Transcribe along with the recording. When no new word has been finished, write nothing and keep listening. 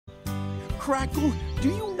Crackle, do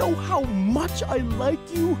you know how much I like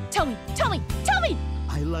you? Tell me, tell me, tell me!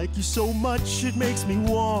 I like you so much, it makes me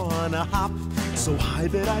wanna hop so high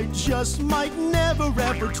that I just might never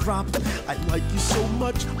ever drop. I like you so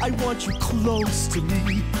much, I want you close to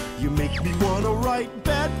me. You make me wanna write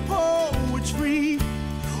bad poetry.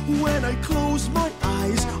 When I close my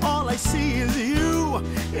eyes, all I see is you,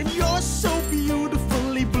 and you're so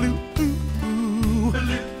beautifully blue.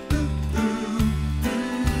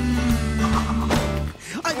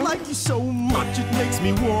 I like you so much, it makes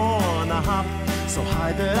me wanna hop so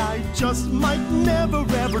high that I just might never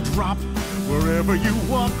ever drop. Wherever you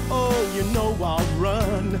walk, oh, you know I'll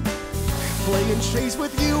run. Playing chase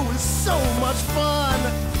with you is so much fun.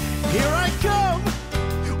 Here I come,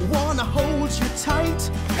 wanna hold you tight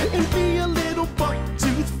and be a little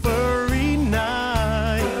buck-toothed furry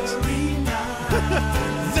knight. Furry knight.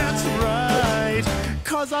 That's right,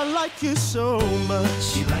 'cause I like you so much.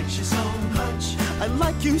 She likes you so much. I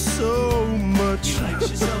like you so much. She likes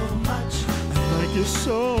you so much. I like you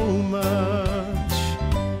so much.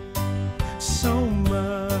 So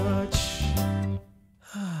much.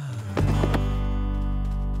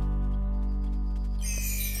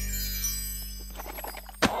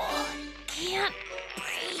 Can't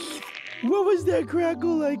breathe. What was that,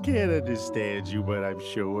 Crackle? I can't understand you, but I'm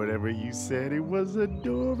sure whatever you said, it was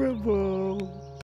adorable.